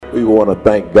We want to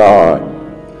thank God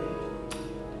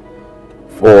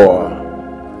for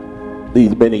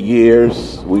these many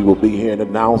years. We will be hearing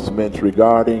announcements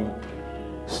regarding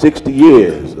 60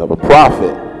 years of a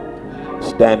prophet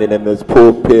standing in this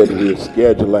pulpit. We're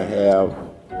scheduled to have,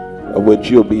 which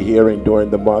you'll be hearing during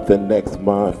the month and next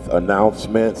month,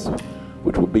 announcements,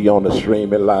 which will be on the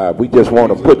streaming live. We just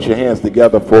want to put your hands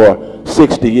together for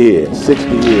 60 years, 60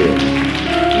 years.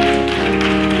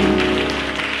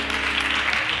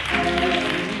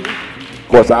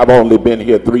 Of course, I've only been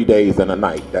here 3 days and a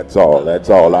night. That's all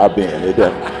I've been.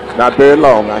 Not very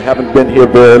long. I haven't been here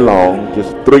very long.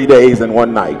 Just 3 days and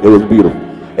one night. It was beautiful.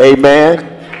 Amen.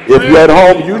 If you're at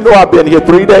home, you know I've been here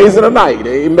 3 days and a night.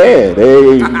 Amen.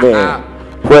 Amen.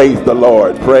 Praise the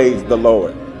Lord. Praise the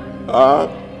Lord.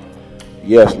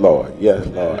 Yes, Lord. Yes,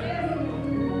 Lord.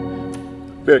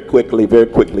 Very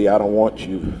quickly, I don't want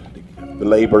you to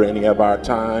belabor any of our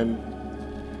time.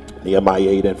 Nehemiah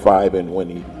 8 and 5, and when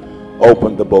he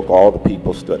opened the book, all the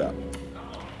people stood up.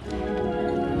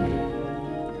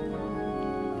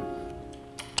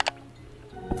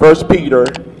 First Peter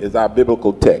is our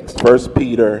biblical text. First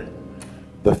Peter,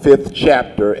 the 5th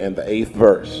chapter and the 8th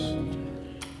verse.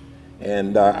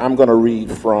 And I'm going to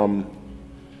read from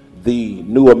the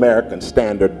New American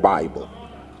Standard Bible.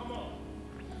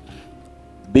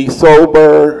 Be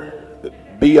sober,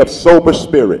 be of sober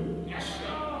spirit.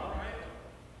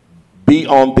 Be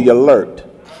on the alert.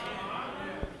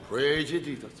 Praise you,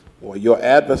 Jesus. For your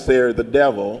adversary, the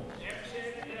devil,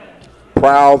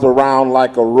 prowls around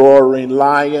like a roaring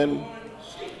lion,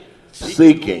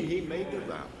 seeking.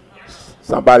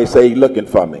 Somebody say he's looking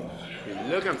for me. He's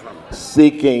looking for me.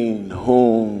 Seeking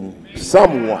whom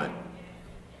someone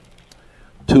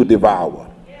to devour.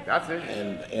 That's it.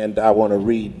 And I want to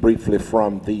read briefly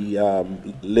from the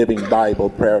Living Bible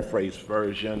paraphrase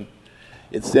version.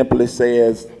 It simply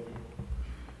says,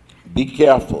 be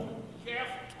careful.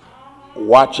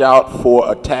 Watch out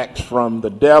for attacks from the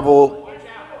devil,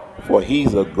 for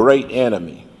he's a great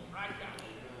enemy.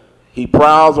 He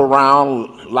prowls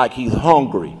around like he's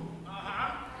hungry.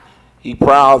 He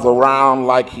prowls around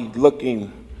like he's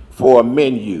looking for a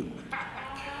menu.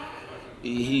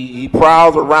 He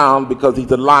prowls around because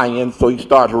he's a lion, so he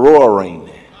starts roaring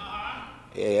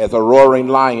as a roaring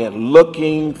lion,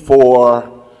 looking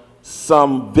for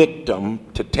some victim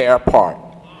to tear apart.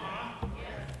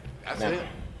 That's it.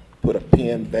 Put a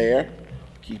pin there.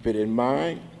 Keep it in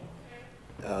mind.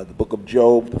 The book of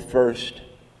Job, the 1st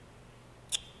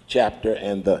chapter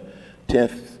and the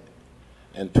 10th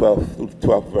and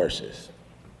 12th verses.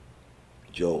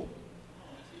 Job.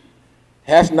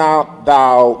 Hast not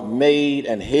thou made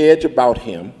an hedge about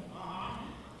him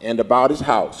and about his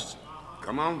house?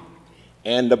 Come on.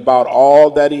 And about all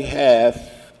that he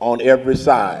hath on every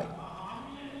side.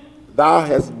 Thou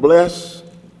hast blessed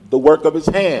the work of his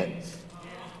hands,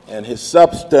 and his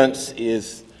substance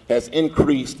has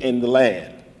increased in the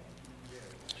land.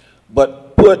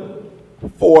 But put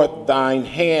forth thine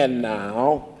hand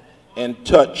now, and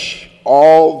touch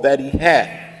all that he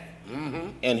hath,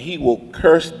 and he will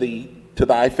curse thee to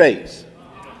thy face.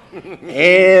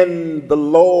 And the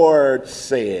Lord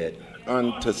said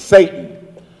unto Satan,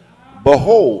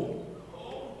 behold,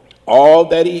 all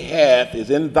that he hath is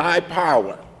in thy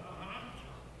power.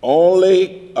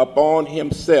 Only upon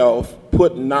himself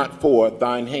put not forth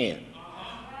thine hand.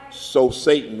 So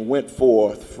Satan went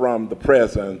forth from the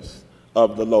presence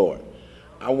of the Lord.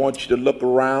 I want you to look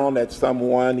around at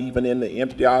someone, even in the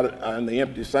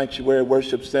empty sanctuary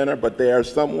worship center, but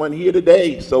there's someone here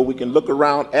today, so we can look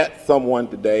around at someone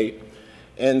today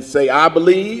and say, I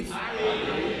believe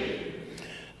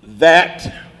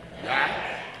that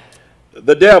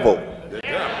the devil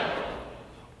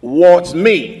wants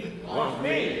me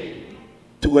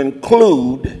to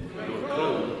include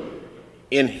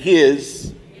in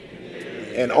his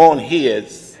and on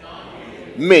his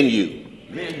menu.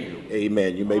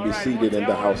 Amen. You may be seated in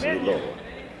the house of the Lord.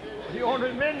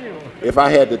 If I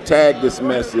had to tag this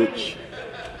message,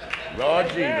 Lord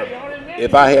Jesus.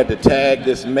 If I had to tag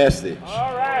this message,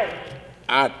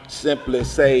 I'd simply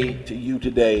say to you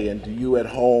today and to you at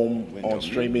home on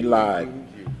streaming live,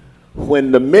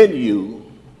 when the menu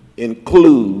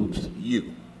includes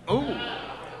you.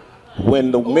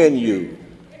 When the menu,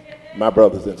 my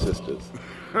brothers and sisters,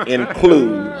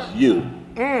 includes you.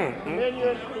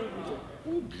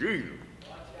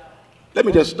 Let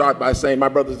me just start by saying, my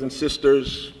brothers and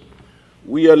sisters,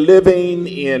 we are living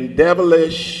in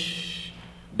devilish,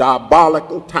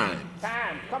 diabolical times.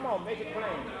 Come on, make it plain.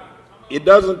 It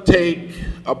doesn't take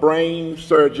a brain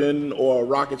surgeon or a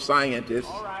rocket scientist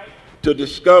to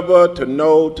discover, to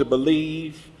know, to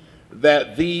believe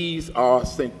that these are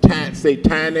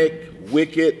satanic,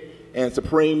 wicked, and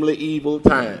supremely evil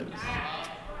times.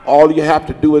 All you have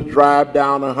to do is drive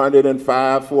down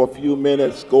 105 for a few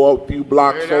minutes, go a few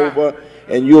blocks over,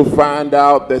 and you'll find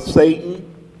out that Satan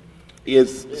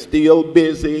is still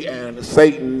busy and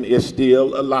Satan is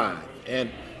still alive.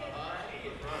 And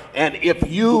if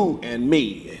you and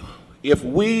me, if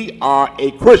we are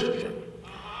a Christian,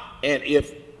 and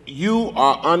if you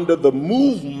are under the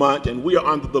movement, and we are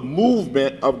under the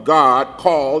movement of God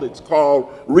it's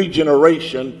called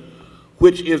regeneration,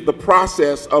 which is the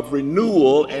process of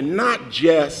renewal, and not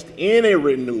just any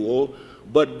renewal,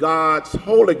 but God's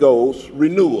Holy Ghost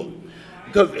renewal.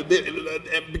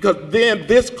 Because then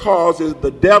this causes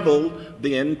the devil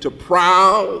then to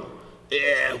prowl,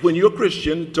 when you're a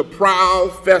Christian, to prowl,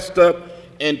 fester,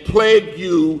 and plague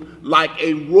you like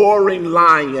a roaring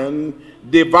lion,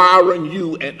 devouring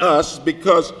you and us,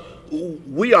 because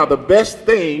we are the best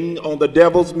thing on the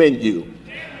devil's menu.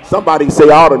 Somebody say,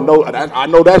 I ought to know. I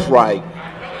know that's right.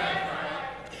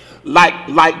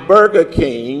 Like Burger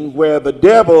King, where the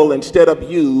devil, instead of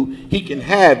you, he can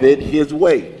have it his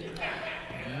way.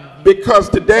 Because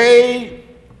today,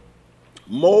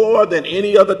 more than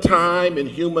any other time in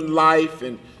human life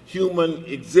and human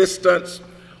existence,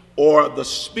 or the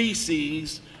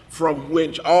species from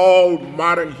which all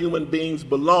modern human beings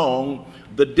belong,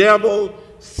 the devil,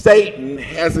 Satan,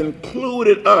 has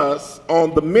included us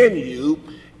on the menu,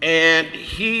 and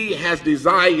he has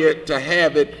desired to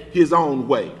have it his own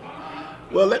way.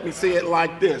 Well, let me say it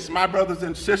like this. My brothers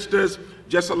and sisters,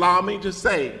 just allow me to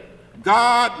say,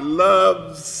 God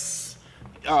loves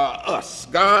us.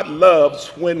 God loves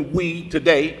when we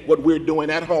today, what we're doing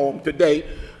at home today,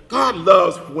 God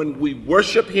loves when we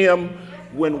worship him,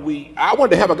 I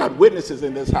want to have God witnesses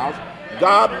in this house.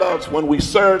 God loves when we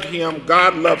serve him.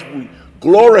 God loves when we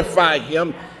glorify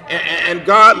him. And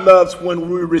God loves when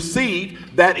we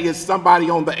receive, that is somebody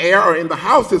on the air or in the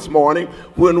house this morning,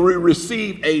 when we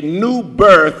receive a new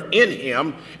birth in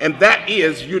him. And that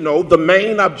is, the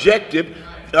main objective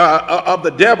of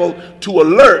the devil, to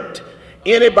alert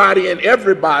anybody and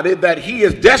everybody that he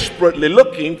is desperately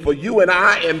looking for you and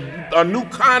I and a new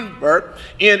convert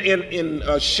in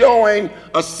showing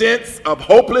a sense of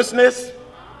hopelessness.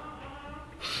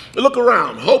 Look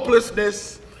around,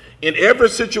 hopelessness in every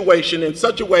situation in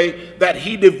such a way that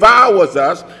he devours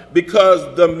us,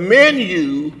 because the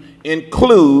menu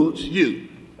includes you.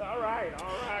 All right.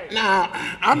 Now,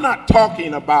 I'm not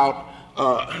talking about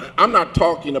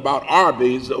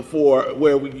Arby's for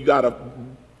where we got a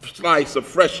slice of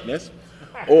freshness,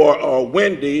 or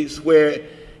Wendy's where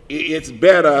it's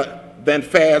better than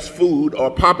fast food, or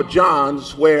Papa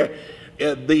John's where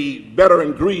the better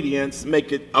ingredients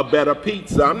make it a better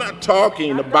pizza. I'm not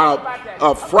talking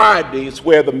about Fridays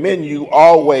where the menu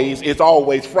it's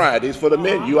always Fridays for the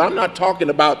menu. I'm not talking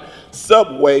about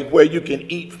Subway where you can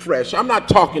eat fresh. I'm not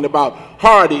talking about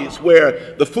Hardee's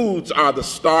where the foods are the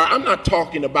star. I'm not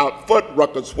talking about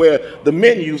Fuddruckers where the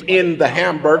menu's in the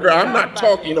hamburger. I'm not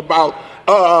talking about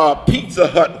Pizza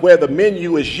Hut where the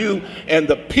menu is you and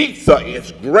the pizza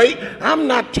is great. I'm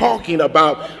not talking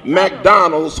about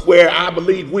McDonald's where I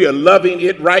believe we are loving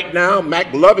it right now,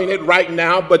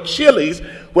 but Chili's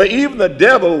where even the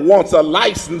devil wants a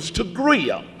license to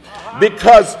grill,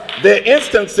 because there are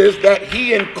instances that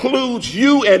he includes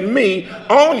you and me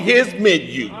on his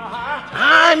menu.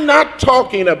 I'm not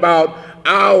talking about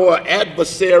our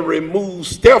adversary moves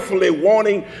stealthily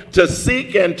wanting to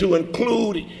seek and to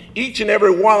include each and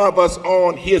every one of us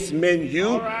on his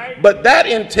menu. But that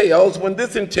entails,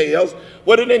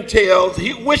 what it entails,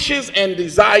 he wishes and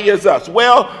desires us.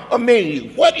 Well, a menu.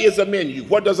 What is a menu?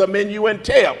 What does a menu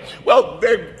entail? Well,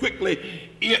 very quickly,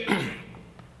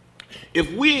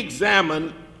 if we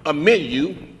examine a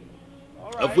menu,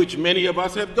 of which many of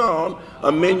us have gone,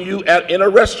 a menu in a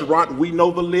restaurant, we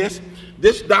know the list.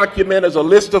 This document is a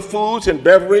list of foods and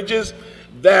beverages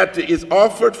that is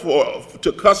offered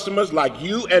to customers like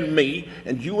you and me,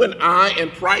 and you and I,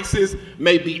 and prices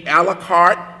may be a la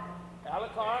carte. A la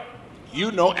carte?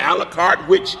 A la carte,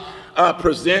 which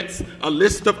presents a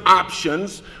list of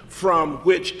options from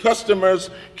which customers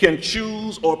can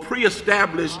choose or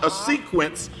pre-establish a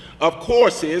sequence of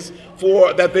courses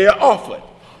that they are offered.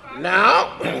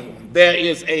 Now, there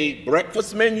is a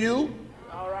breakfast menu.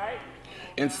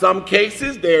 In some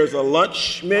cases, there's a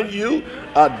lunch menu,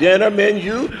 a dinner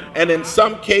menu, and in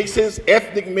some cases,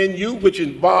 ethnic menu, which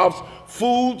involves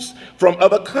foods from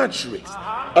other countries.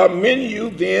 A menu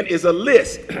then is a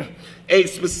list, a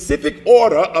specific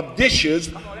order of dishes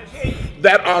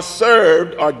that are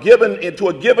served are given into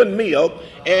a given meal,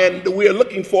 and we're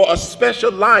looking for a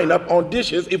special lineup on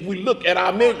dishes if we look at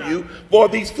our menu for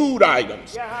these food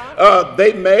items.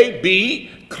 They may be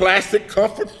classic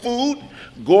comfort food,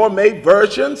 gourmet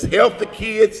versions, healthy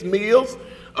kids meals,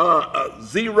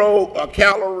 zero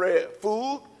calorie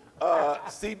food,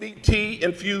 CBT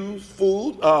infused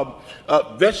food,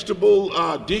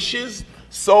 vegetable dishes,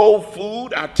 soul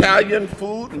food, Italian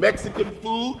food, Mexican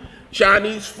food,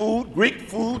 Chinese food, Greek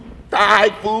food, Thai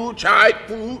food, Thai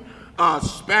food,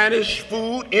 Spanish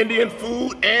food, Indian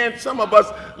food, and some of us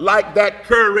like that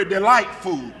curry delight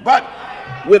food. But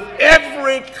with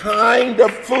every kind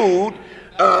of food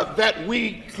that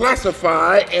we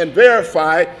classify and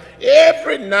verify,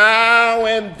 every now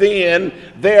and then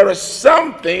there is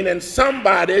something and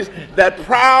somebody that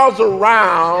prowls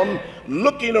around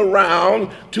looking around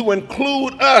to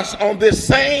include us on this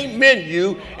same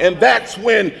menu, and that's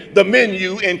when the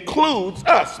menu includes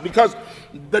us, because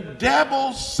the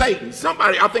devil, Satan,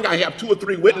 somebody, I think I have 2 or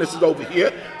 3 witnesses over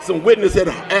here, some witnesses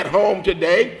at home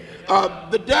today.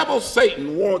 The devil,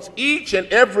 Satan, wants each and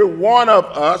every one of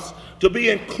us to be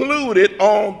included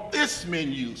on this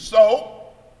menu.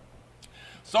 So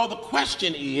the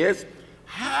question is,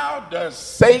 how does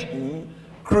Satan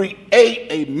create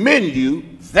a menu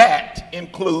that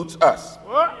includes us?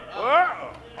 All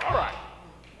right.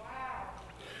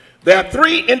 There are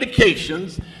 3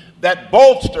 indications that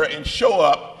bolster and show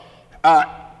up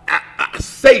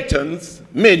Satan's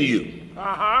menu.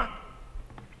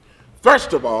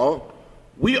 First of all,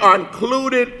 we are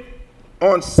included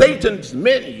on Satan's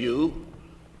menu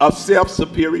of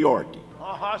self-superiority.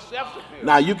 Self-superiority.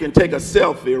 Now you can take a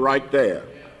selfie right there.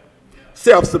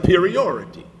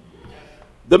 Self-superiority.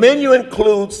 The menu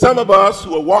includes some of us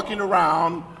who are walking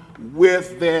around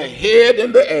with their head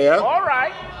in the air, All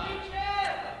right.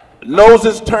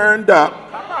 noses turned up,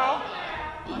 Come on.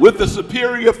 with the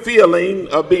superior feeling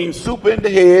of being super in the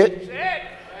head, Sit.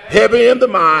 heavy in the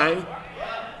mind.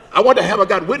 I wonder, have I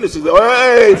got witnesses?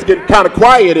 Hey, it's getting kind of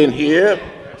quiet in here.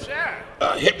 Sir.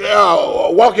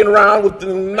 Walking around with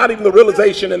not even the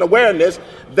realization and awareness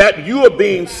that you are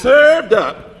being served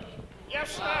up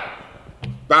Yes, sir.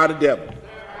 by the devil. Yes,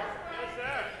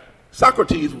 sir.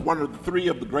 Socrates, one of the 3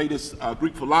 of the greatest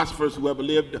Greek philosophers who ever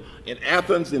lived in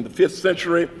Athens in the 5th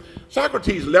century.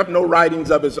 Socrates left no writings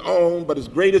of his own, but his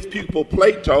greatest pupil,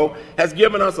 Plato, has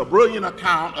given us a brilliant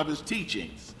account of his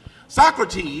teachings.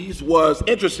 Socrates was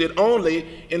interested only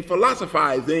in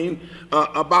philosophizing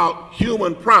about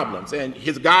human problems, and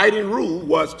his guiding rule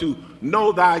was to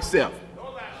know thyself.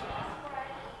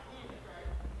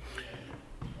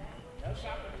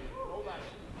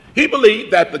 He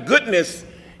believed that the goodness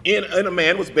in a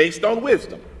man was based on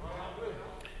wisdom,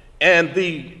 and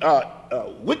the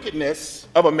wickedness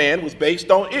of a man was based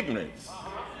on ignorance.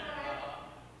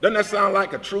 Doesn't that sound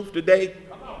like a truth today?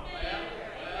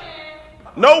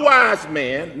 No wise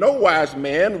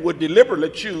man would deliberately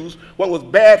choose what was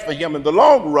bad for him in the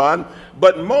long run,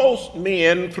 but most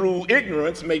men, through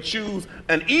ignorance, may choose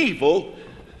an evil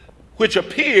which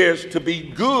appears to be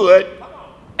good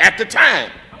at the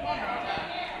time.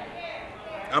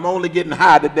 I'm only getting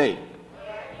high today.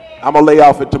 I'm going to lay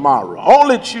off it tomorrow.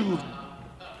 Only choose.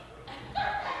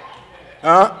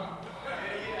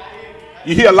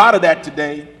 You hear a lot of that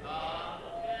today.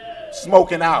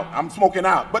 Smoking out. I'm smoking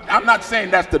out. But I'm not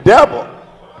saying that's the devil.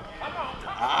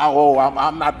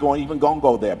 I'm not going to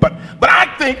go there. But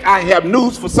I think I have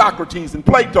news for Socrates and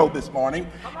Plato this morning,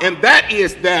 and that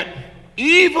is that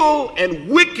evil and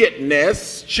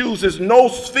wickedness chooses no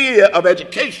sphere of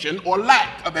education or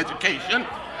lack of education.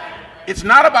 It's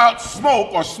not about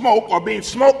smoke or being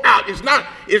smoked out. It's not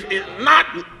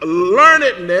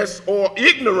learnedness or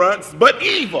ignorance, but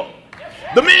evil.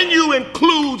 The menu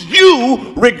includes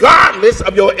you regardless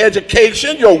of your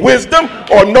education, your wisdom,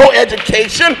 or no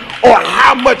education, or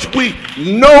how much we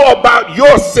know about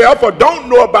yourself or don't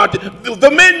know about it. The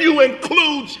menu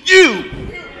includes you.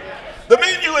 The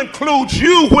menu includes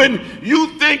you when you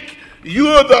think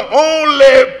you're the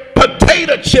only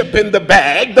potato chip in the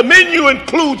bag. The menu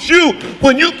includes you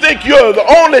when you think you're the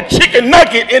only chicken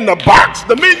nugget in the box.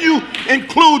 The menu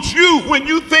includes you when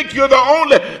you think you're the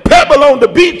only pebble on the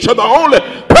beach or the only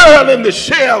pearl in the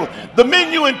shell. The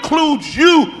menu includes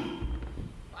you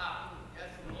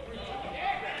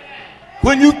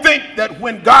when you think that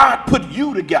when God put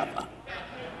you together,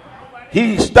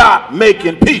 he stopped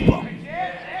making people.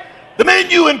 The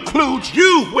menu includes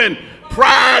you when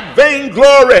pride,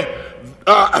 vainglory,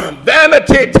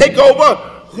 vanity take over,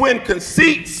 when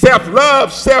conceit,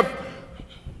 self-love, self-esteem,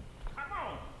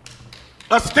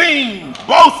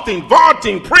 boasting,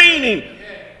 vaunting, preening,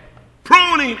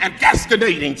 Pruning and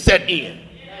cascading set in.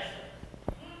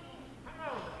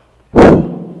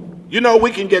 You know,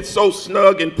 we can get so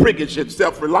snug and priggish and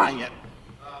self-reliant.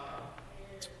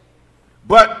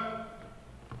 But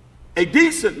a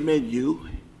decent menu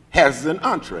has an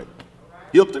entree.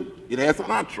 Hilton, it has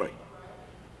an entree.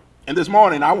 And this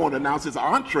morning, I want to announce this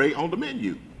entree on the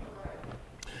menu.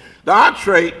 The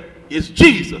entree is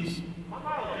Jesus.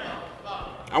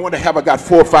 I got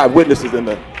 4 or 5 witnesses in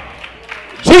there.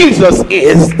 Jesus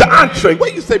is the entree. What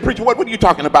do you say, preacher? What are you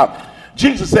talking about?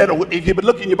 Jesus said, if you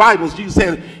look in your Bibles, Jesus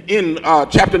said in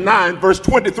chapter 9, verse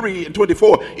 23 and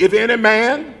 24, if any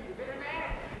man,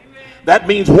 that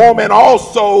means woman,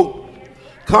 also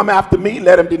come after me,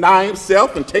 let him deny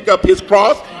himself and take up his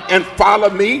cross and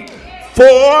follow me.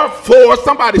 For,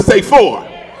 somebody say for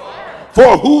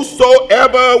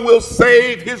whosoever will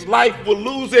save his life will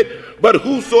lose it, but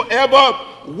whosoever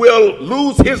will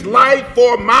lose his life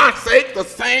for my sake, the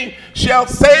same shall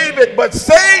save it. But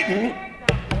Satan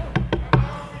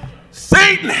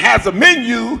has a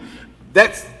menu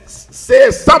that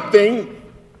says something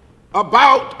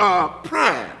about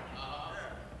pride.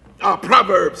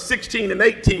 Proverbs 16 and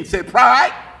 18 said,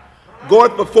 pride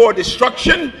goeth before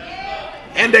destruction,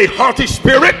 and a haughty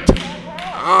spirit,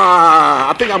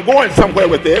 I think I'm going somewhere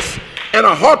with this, and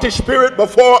a haughty spirit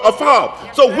before a fall.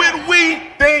 So when we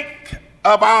think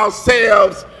of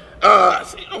ourselves,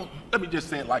 let me just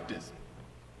say it like this.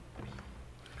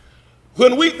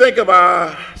 When we think of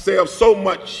ourselves so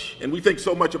much, and we think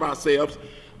so much of ourselves,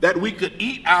 that we could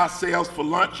eat ourselves for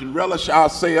lunch and relish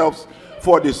ourselves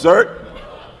for dessert,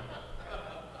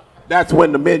 that's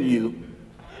when the menu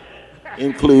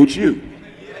includes you.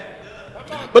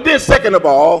 But then second of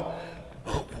all,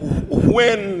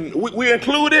 when we're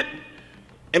included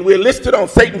and we're listed on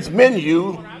Satan's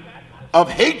menu of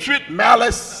hatred,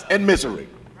 malice, and misery.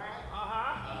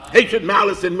 Hatred,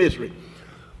 malice, and misery.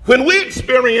 When we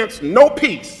experience no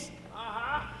peace,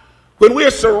 when we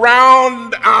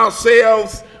surround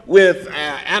ourselves with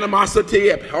animosity,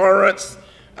 abhorrence,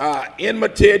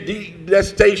 enmity,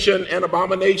 detestation, and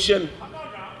abomination,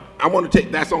 I want to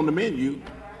take that's on the menu.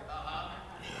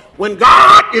 When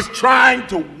God is trying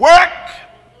to work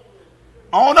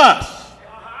on us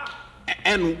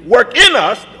and work in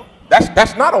us,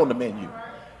 that's not on the menu.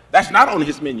 That's not on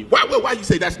his menu. Why you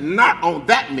say that's not on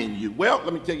that menu? Well,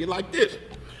 let me tell you like this.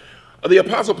 The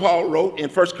Apostle Paul wrote in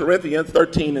 1 Corinthians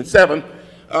 13 and 7,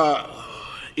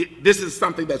 this is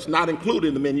something that's not included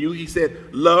in the menu. He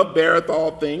said, love beareth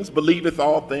all things, believeth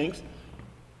all things,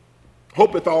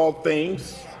 hopeth all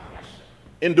things,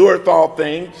 endureth all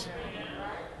things.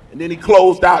 And then he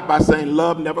closed out by saying,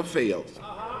 love never fails.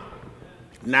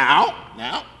 Now,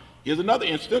 here's another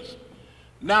instance.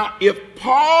 Now, if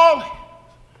Paul,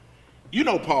 you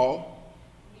know Paul,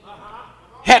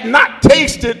 had not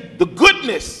tasted the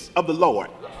goodness of the Lord.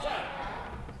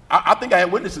 I think I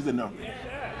had witnesses in there.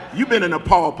 You've been in a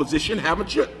Paul position,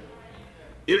 haven't you?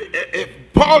 If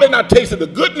Paul had not tasted the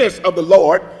goodness of the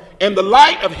Lord and the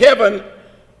light of heaven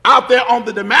out there on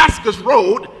the Damascus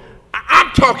road,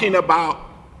 I'm talking about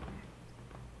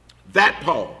that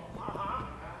Paul.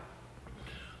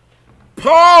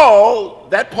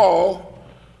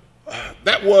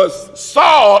 That was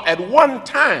Saul at one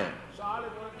time.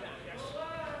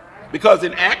 Because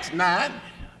in Acts 9,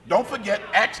 don't forget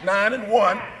Acts 9 and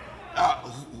 1,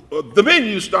 the men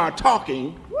you start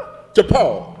talking to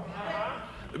Paul.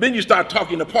 The men you start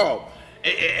talking to Paul.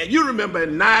 And you remember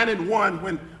in 9 and 1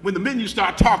 when the men you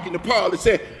start talking to Paul, it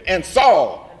said, and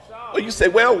Saul. Well, you say,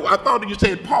 well, I thought you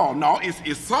said Paul. No,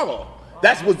 it's Saul.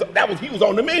 He was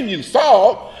on the menu.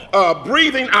 Saul,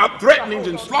 breathing out threatenings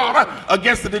and slaughter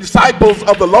against the disciples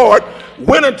of the Lord,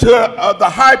 went into the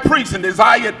high priest and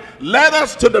desired, let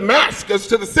us to Damascus,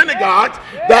 to the synagogues,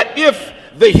 that if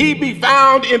he be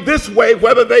found in this way,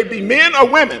 whether they be men or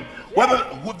women, whether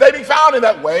they be found in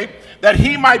that way, that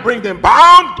he might bring them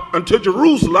bound unto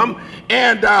Jerusalem.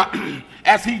 And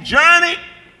as he journeyed,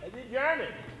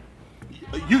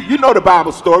 you know the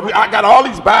Bible story. I got all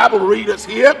these Bible readers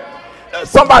here.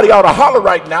 Somebody ought to holler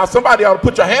right now. Somebody ought to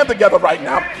put your hand together right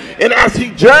now. And as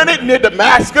he journeyed near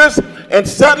Damascus, and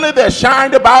suddenly there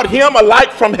shined about him a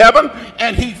light from heaven,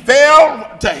 and he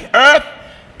fell to earth.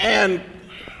 And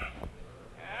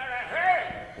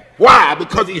why?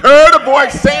 Because he heard a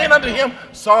voice saying unto him,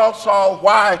 Saul, Saul,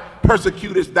 why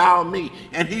persecutest thou me?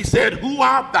 And he said, who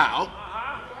art thou?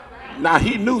 Now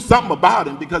he knew something about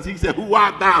him, because he said, who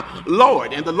art thou,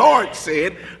 Lord? And the Lord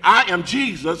said, I am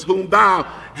Jesus whom thou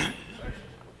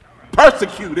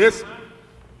persecutest.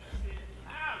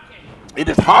 It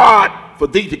is hard for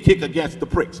thee to kick against the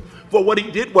pricks. For what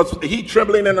he did was, he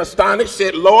trembling and astonished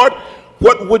said, Lord,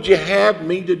 what would you have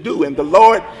me to do? And the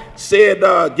Lord said,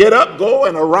 get up, go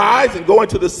and arise and go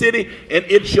into the city, and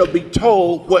it shall be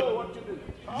told what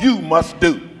you must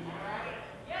do.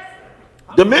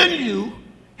 The menu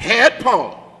had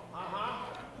Paul.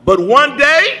 But one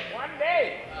day,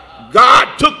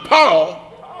 God took Paul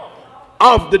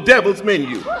off the devil's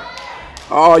menu.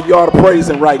 Oh, you ought to praise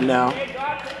him right now.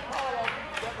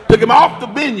 Took him off the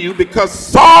menu because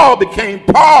Saul became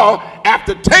Paul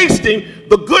after tasting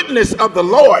the goodness of the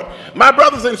Lord. My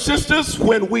brothers and sisters,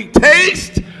 when we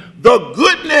taste the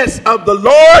goodness of the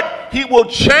Lord, he will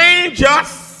change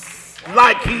us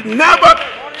like he never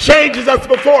changes us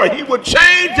before. He will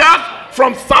change us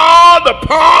from Saul to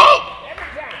Paul.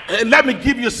 And let me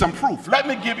give you some proof.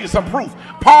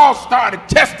 Paul started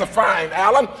testifying,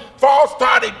 Alan. Paul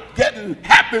started getting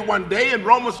happy one day in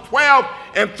Romans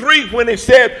 12:3 when he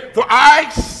said, for I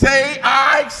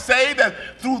say that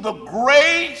through the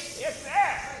grace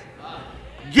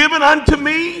given unto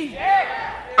me,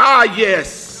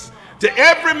 yes, to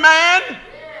every man,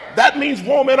 that means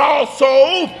woman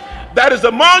also, that is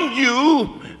among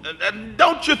you,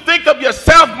 don't you think of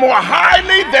yourself more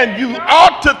highly than you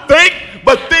ought to think,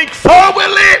 but think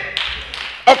soberly,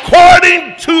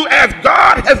 according to as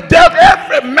God has dealt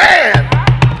every man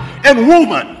and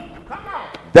woman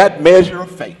that measure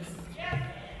of faith.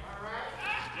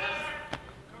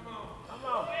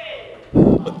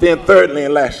 But then thirdly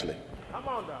and lastly,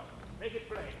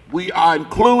 we are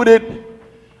included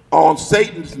on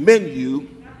Satan's menu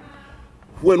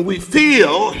when we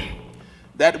feel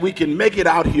that we can make it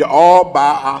out here all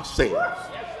by ourselves.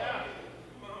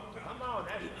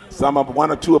 One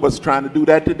or two of us trying to do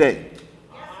that today.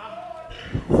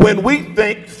 When we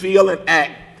think, feel, and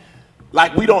act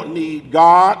like we don't need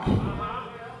God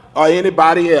or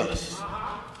anybody else.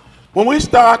 When we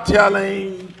start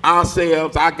telling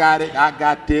ourselves, I got it, I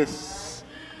got this,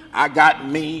 I got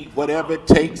me, whatever it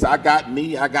takes, I got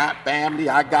me, I got family,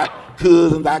 I got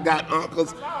cousins, I got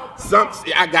uncles,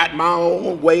 I got my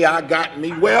own way, I got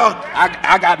me, well,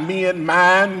 I got me and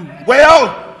mine,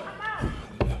 well,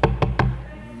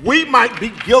 we might be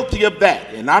guilty of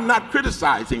that, and I'm not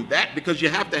criticizing that because you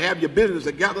have to have your business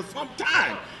together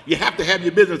sometime. You have to have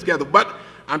your business together, but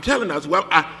I'm telling us, well,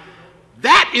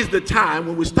 that is the time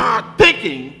when we start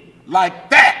thinking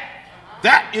like that.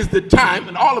 That is the time,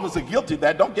 and all of us are guilty of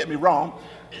that, don't get me wrong.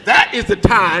 That is the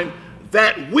time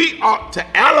that we ought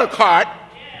to allocate.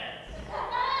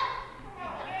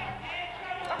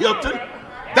 Hilton,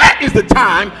 that is the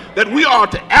time that we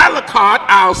ought to allocate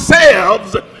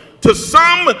ourselves to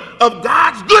some of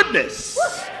God's goodness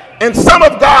and some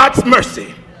of God's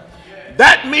mercy.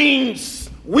 That means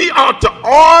we ought to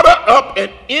order up an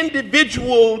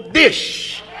individual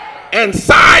dish and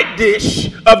side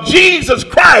dish of Jesus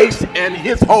Christ and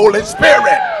his Holy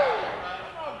Spirit.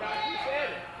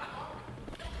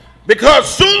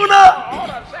 Because sooner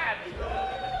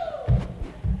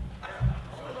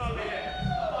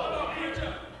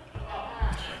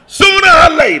or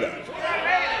later,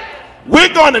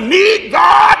 we're going to need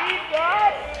God.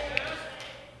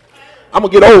 I'm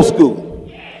going to get old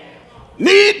school.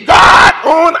 Need God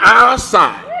on our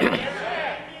side.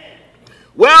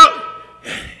 Well,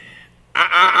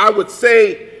 I would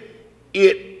say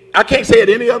it, I can't say it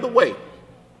any other way,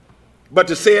 but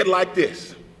to say it like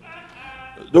this.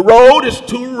 The road is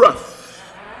too rough.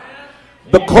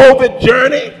 The COVID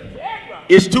journey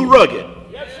is too rugged.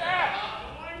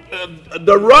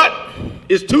 The rut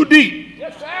is too deep.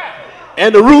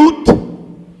 And the route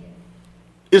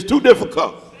is too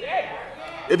difficult.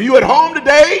 If you're at home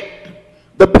today,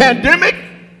 the pandemic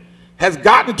has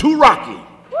gotten too rocky.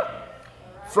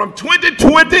 From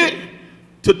 2020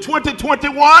 to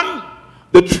 2021,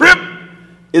 the trip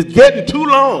is getting too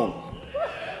long.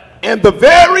 And the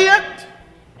variant,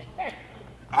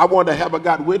 I wonder, have I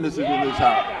got witnesses in this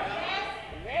house?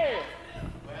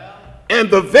 And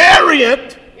the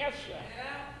variant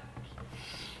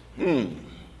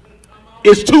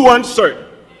is too uncertain.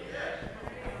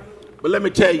 But let me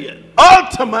tell you,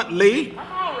 ultimately,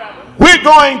 we're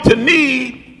going to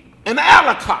need an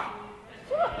allocate.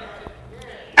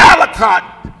 Allocate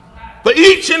for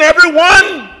each and every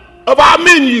one of our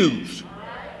menus.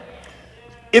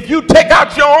 If you take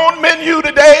out your own menu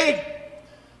today,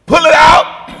 pull it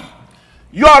out,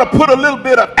 you ought to put a little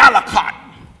bit of allocate.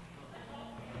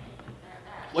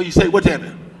 Well, you say, what's that?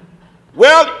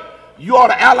 Well, you ought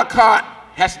to allocate,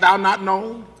 hast thou not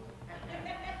known?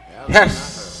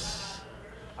 Hast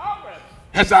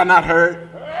thou not heard?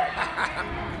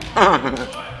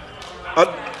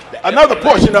 Another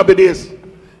portion of it is,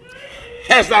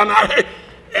 hast thou not heard?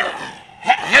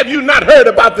 Have you not heard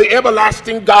about the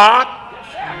everlasting God?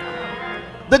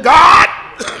 The God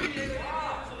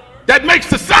that makes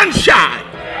the sun shine.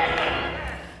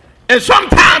 And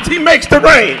sometimes he makes the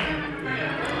rain.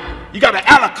 You got an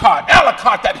Ellicott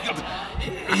that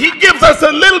he gives us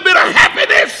a little bit of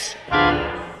happiness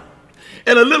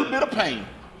and a little bit of pain.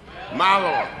 My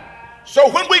Lord. So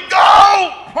when we go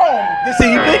home this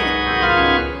evening,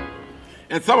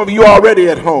 and some of you already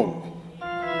at home,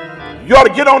 you ought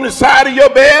to get on the side of your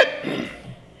bed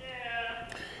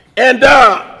and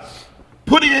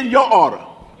put in your order.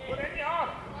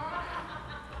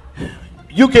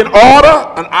 You can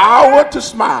order an hour to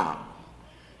smile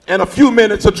and a few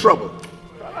minutes of trouble.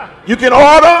 You can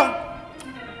order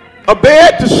a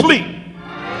bed to sleep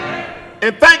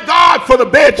and thank God for the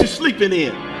bed you're sleeping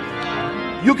in.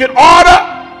 You can order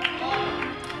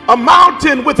a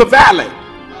mountain with a valley,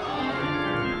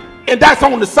 and that's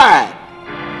on the side.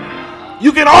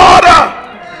 You can order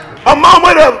a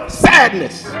moment of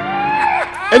sadness,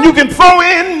 and you can throw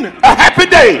in a happy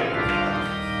day.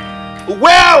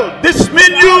 Well, this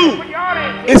menu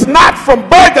is not from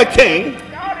Burger King,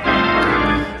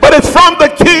 but it's from the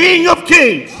King of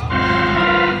Kings.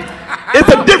 It's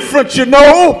a difference, you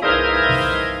know,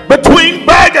 between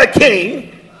Burger King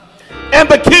and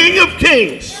the King of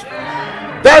Kings.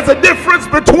 There's a difference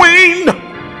between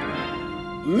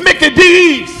Mickey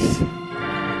D's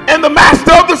and the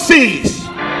Master of the Seas.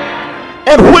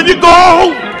 And when you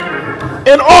go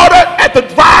and order at the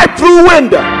drive-through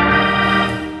window,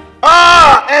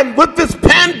 and with this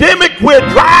pandemic, we're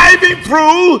driving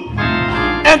through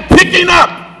and picking up.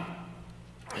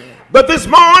 But this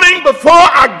morning, before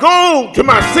I go to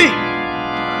my seat,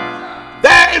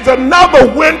 there is another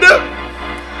window,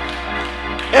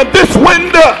 and this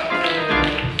window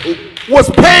was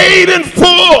paid in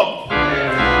full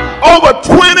over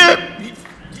 20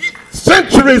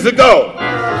 centuries ago.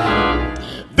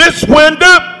 This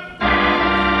window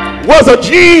was a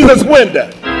Jesus window.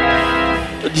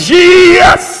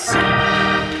 Jesus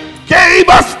gave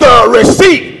us the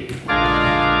receipt.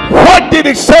 What did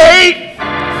he say?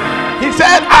 He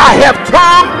said, I have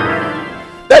come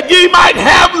that ye might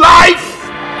have life,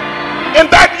 and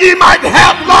that ye might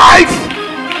have life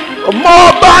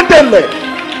more abundantly.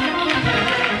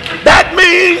 That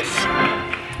means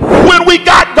when we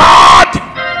got God,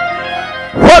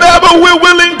 whatever we're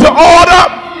willing to order,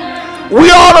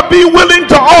 we ought to be willing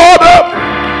to order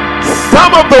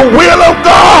some of the will of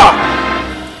God.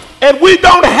 And we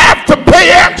don't have to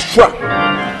pay extra,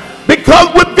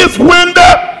 because with this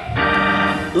window,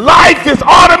 life is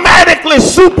automatically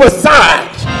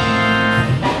supersized.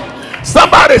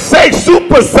 Somebody say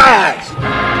supersized.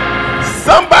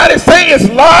 Somebody say it's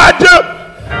larger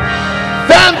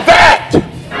than that.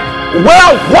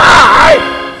 Well, why?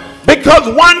 Because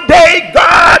one day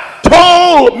God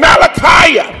told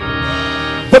Malachi,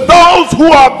 for those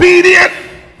who are obedient,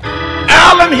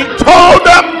 Alan, he told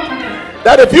them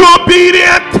that if you're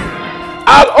obedient,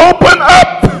 I'll open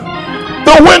up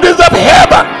the windows of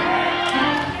heaven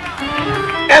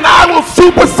and I will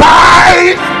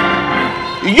supersize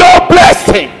your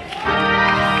blessing.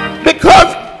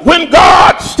 Because when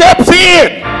God steps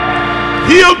in,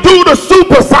 he'll do the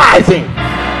supersizing.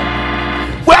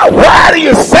 Well, why do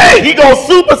you say he gonna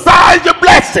supersize your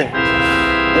blessing?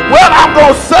 Well, I'm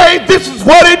gonna say this is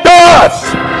what he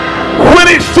does. When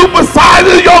he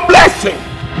supersizes your blessing,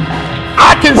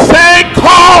 I can say,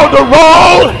 call the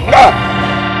roll.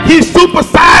 He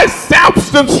supersized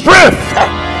Samson's strength,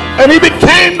 and he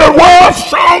became the world's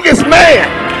strongest man.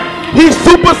 He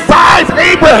supersized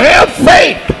Abraham's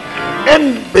faith,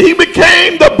 and he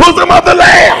became the bosom of the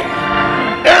Lamb.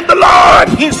 And the Lord,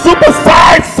 he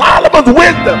supersized Solomon's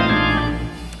wisdom,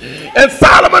 and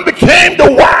Solomon became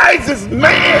the wisest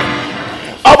man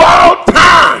of all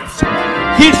times.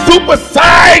 He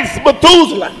supersized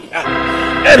Methuselah,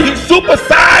 and he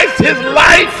supersized his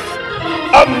life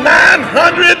of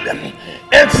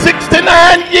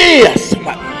 969 years.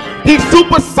 He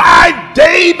supersized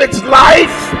David's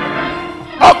life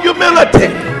of humility.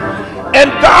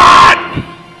 And God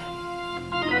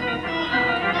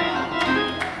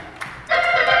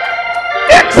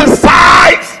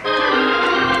exercised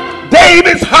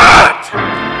David's heart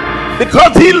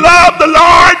because he loved the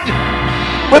Lord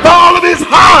with all of his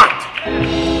heart.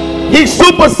 He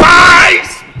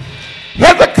supersized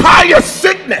Hezekiah's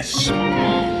sickness,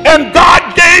 and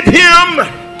God gave him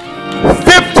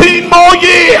 15 more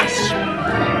years.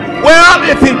 Well,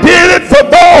 if he did it for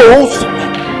those,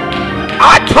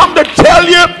 I come to tell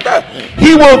you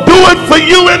he will do it for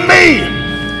you and me.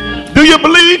 Do you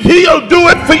believe he'll do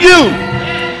it for you?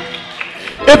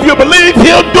 If you believe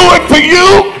he'll do it for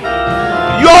you,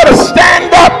 you ought to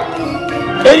stand up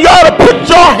and you ought to put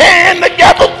your hand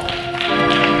together.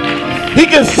 He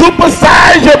can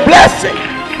supersize your blessing.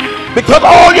 Because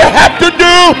all you have to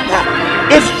do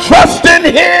is trust in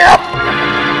him.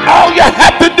 All you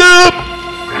have to do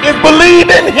is believe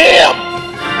in him.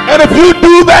 And if you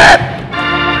do that,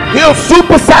 he'll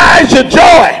supersize your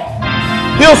joy.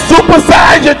 He'll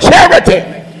supersize your charity.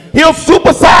 He'll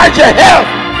supersize your health.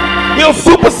 He'll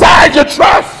supersize your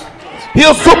trust.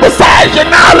 He'll supersize your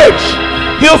knowledge.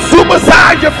 He'll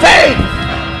supersize your faith.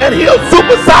 And he'll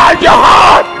supersize your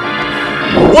heart.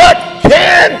 What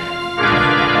can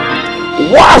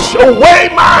wash away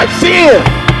my sin?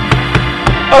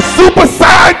 A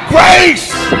superside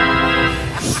grace.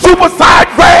 Superside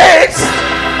grace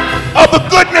of the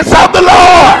goodness of the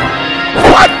Lord.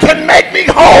 What can make me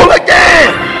whole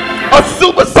again? A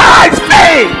supersized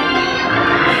faith.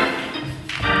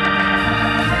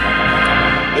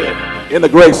 In the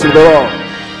grace of the Lord.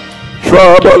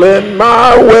 Trouble in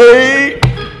my way.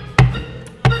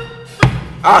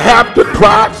 I have to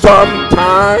cry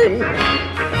sometime.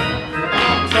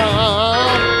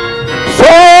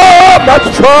 So much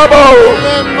trouble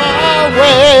In my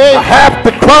way. I have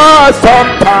to cry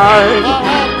sometime.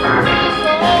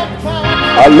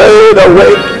 I laid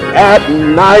awake at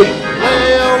night,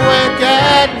 Lay awake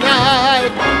at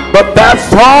night. but that's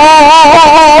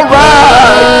all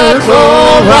right. That's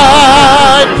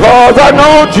alright. 'Cause I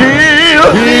know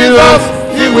Jesus, Jesus,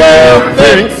 he will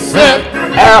fix it.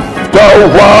 after a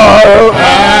while.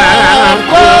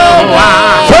 After a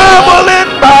while. Trouble in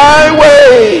my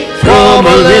way.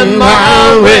 Trouble in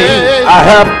my way. I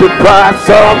have to cry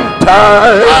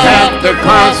sometime. I have to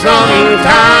cry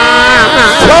sometime.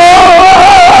 So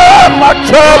much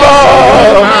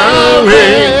trouble. My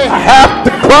way. I have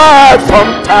to cry I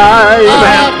sometime.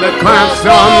 have to cry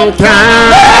sometime.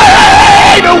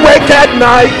 Laid awake at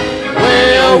night.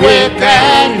 Lay awake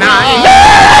at night.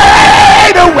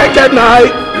 Laid awake at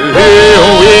night. Lay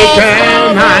awake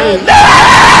at night.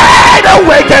 Laid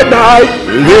awake at night.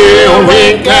 Lay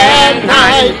awake at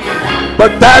night.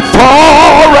 But that's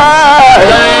all right.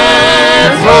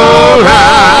 That's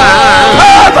alright.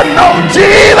 'Cause I know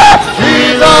Jesus.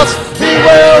 Jesus, he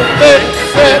will fix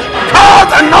it. 'Cause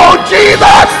I know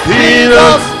Jesus.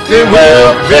 Jesus, he will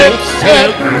fix it.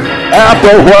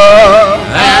 After a while.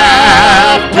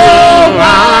 After a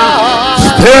while.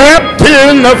 Stepped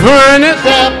in the furnace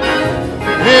Step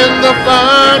in the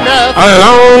furnace. a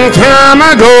long time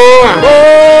ago.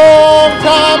 Long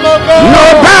time ago.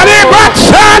 Nobody but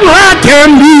Shadrach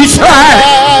and Meshach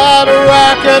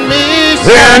Shadrach and Meshach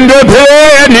and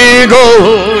Abednego.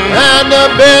 and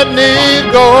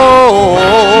Abednego.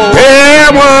 They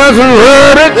wasn't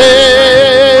worried.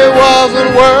 They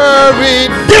wasn't worried.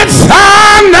 Yes,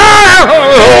 I know.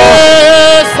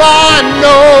 Yes, I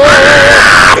know.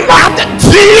 I'm not the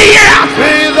Jesus.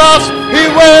 Jesus, he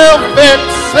will fix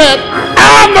it.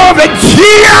 I know the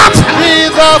Jesus.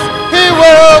 Jesus, he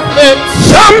will fix it.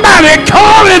 Somebody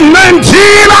call his name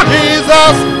Jesus.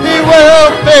 Jesus, he will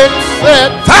fix it.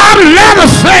 I'll never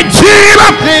say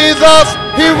Jesus. Jesus,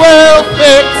 he will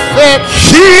fix it.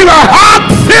 She's a hot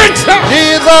fixer.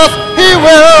 Jesus, he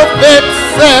will fix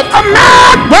it. A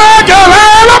mad burger.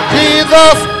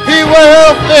 Jesus, he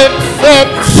will fix it.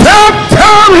 Some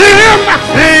tell him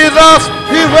Jesus,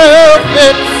 he will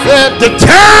fix it. the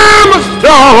time is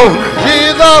done.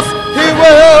 Jesus, he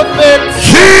will fix it.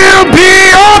 She'll be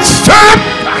your strength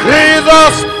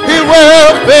Jesus, he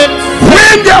will fix it.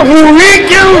 when you're weak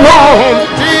and wrong.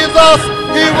 Jesus,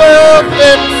 he will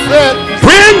fix it.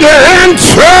 When you're in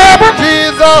trouble,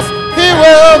 Jesus, he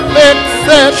will fix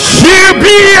it. she'll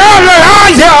be your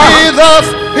lawyer. Jesus,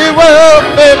 he will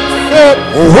fix it.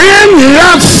 When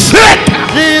you're sick,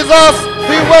 Jesus,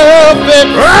 he will fix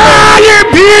it. I'll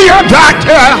be your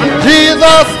doctor.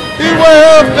 Jesus, he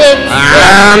will fix it.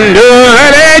 I know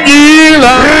that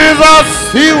Jesus. Jesus,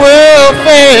 he will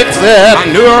fix it. I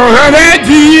know that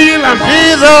Jesus.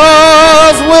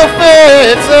 Jesus will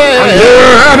fix I it.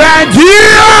 know that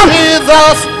Jesus.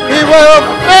 Jesus, he will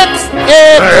fix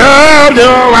it. After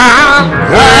a while.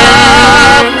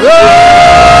 After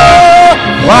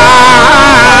a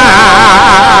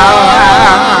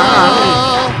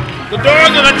while. The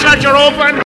doors of the church are open.